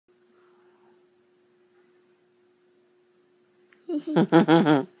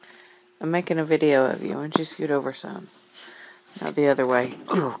I'm making a video of you. Why don't you scoot over some? Not the other way.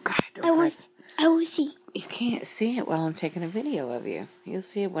 Oh, God. I will see. You can't see it while I'm taking a video of you. You'll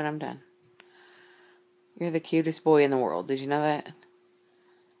see it when I'm done. You're the cutest boy in the world. Did you know that?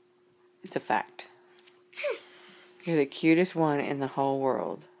 It's a fact. You're the cutest one in the whole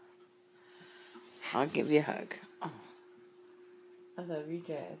world. I'll give you a hug. Oh. I love you,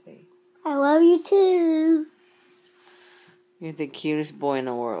 Jazzy. I love you too. You're the cutest boy in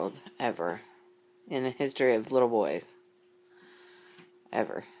the world ever. In the history of little boys.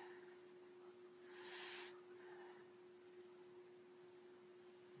 Ever.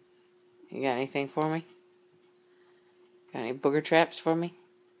 You got anything for me? Got any booger traps for me?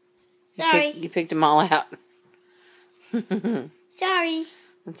 Sorry. You picked them all out. Sorry.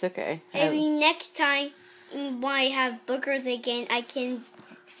 It's okay. Maybe next time when I have boogers again, I can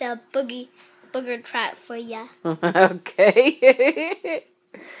sell booger trap for ya. Okay.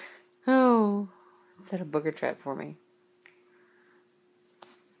 Oh, set a booger trap for me.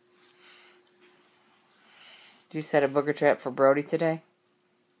 Did you set a booger trap for Brody today?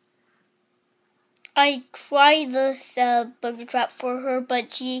 I tried to set a booger trap for her,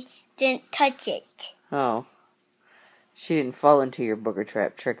 but she didn't touch it. Oh. She didn't fall into your booger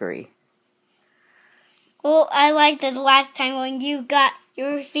trap trickery. Well, I liked it the last time when you got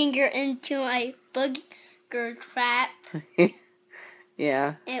your finger into my booger trap.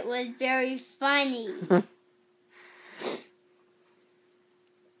 Yeah. It was very funny.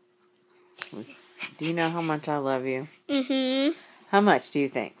 Do you know how much I love you? Mm-hmm. How much do you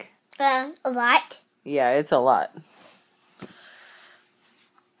think? A lot. Yeah, it's a lot.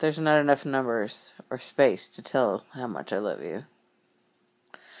 There's not enough numbers or space to tell how much I love you.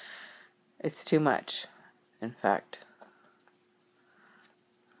 It's too much, in fact.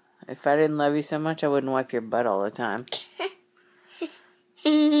 If I didn't love you so much, I wouldn't wipe your butt all the time.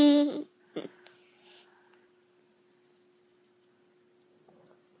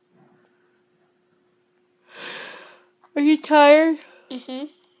 Are you tired? Mm-hmm.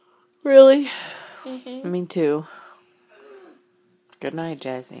 Really? Mm-hmm. Me too. Good night,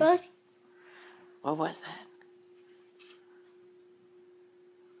 Jazzy. What? What was that?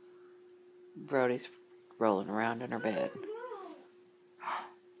 Brody's rolling around in her bed.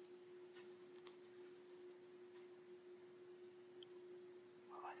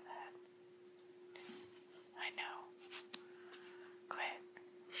 What was that? I know.